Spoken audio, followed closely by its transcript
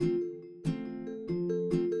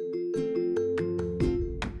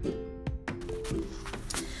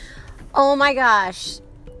Oh my gosh.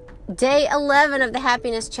 Day 11 of the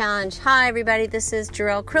Happiness Challenge. Hi, everybody. This is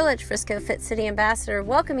Jarrell Krillich, Frisco Fit City Ambassador,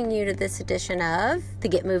 welcoming you to this edition of the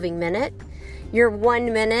Get Moving Minute, your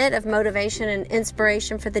 1 minute of motivation and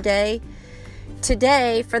inspiration for the day.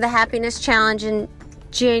 Today, for the Happiness Challenge in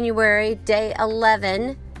January, day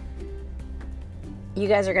 11, you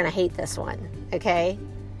guys are going to hate this one, okay?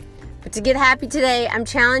 But to get happy today, I'm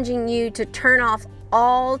challenging you to turn off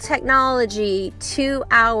all technology 2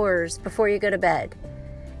 hours before you go to bed.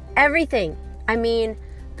 Everything. I mean,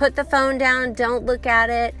 put the phone down, don't look at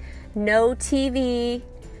it, no TV,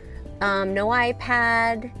 no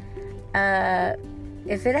iPad.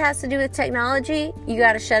 If it has to do with technology, you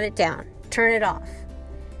got to shut it down, turn it off.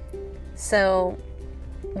 So,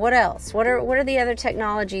 what else? What are the other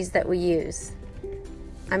technologies that we use?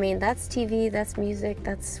 I mean, that's TV, that's music,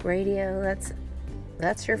 that's radio,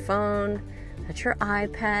 that's your phone, that's your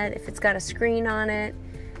iPad, if it's got a screen on it.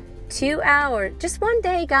 2 hours, just one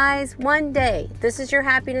day, guys, one day. This is your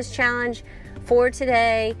happiness challenge for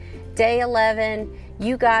today, day 11.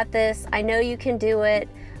 You got this. I know you can do it.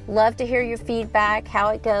 Love to hear your feedback, how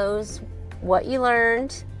it goes, what you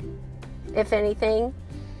learned, if anything.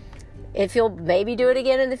 If you'll maybe do it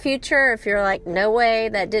again in the future, if you're like, no way,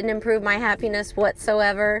 that didn't improve my happiness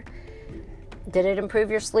whatsoever. Did it improve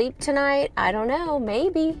your sleep tonight? I don't know.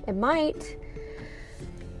 Maybe. It might.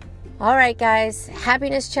 All right, guys.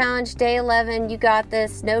 Happiness Challenge, day 11. You got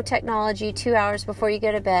this. No technology, 2 hours before you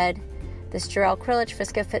go to bed. This is Jarrell Krillich,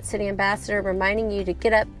 Frisco Fit City Ambassador, reminding you to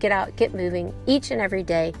get up, get out, get moving each and every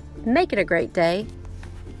day. Make it a great day.